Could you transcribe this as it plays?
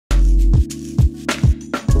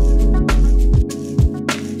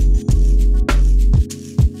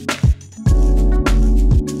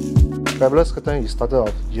Fabulous Curtain is started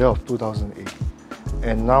of year of 2008,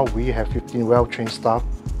 and now we have 15 well-trained staff,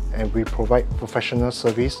 and we provide professional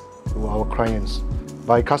service to our clients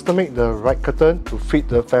by customizing the right curtain to fit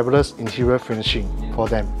the fabulous interior finishing for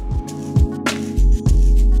them.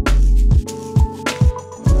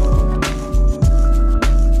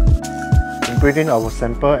 In printing our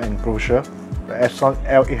sample and brochure, the Epson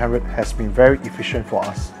L800 has been very efficient for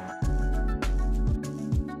us.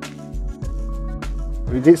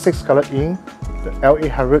 We did 6 color ink. The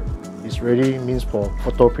L800 is ready means for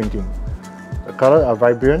photo printing. The colors are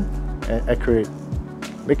vibrant and accurate,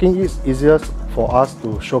 making it easier for us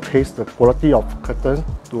to showcase the quality of curtain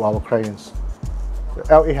to our clients. The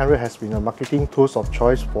L800 has been a marketing tool of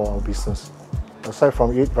choice for our business. Aside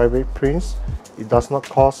from its vibrant prints, it does not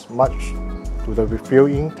cost much to the refill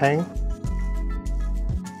ink tank.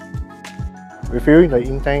 Refilling the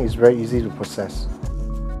ink tank is very easy to process.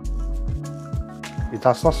 It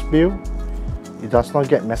does not spill, it does not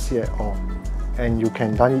get messy at all, and you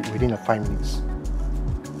can done it within 5 minutes.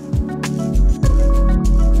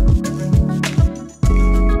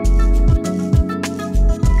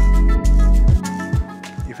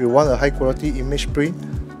 If you want a high quality image print,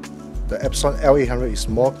 the Epson L800 is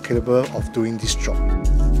more capable of doing this job.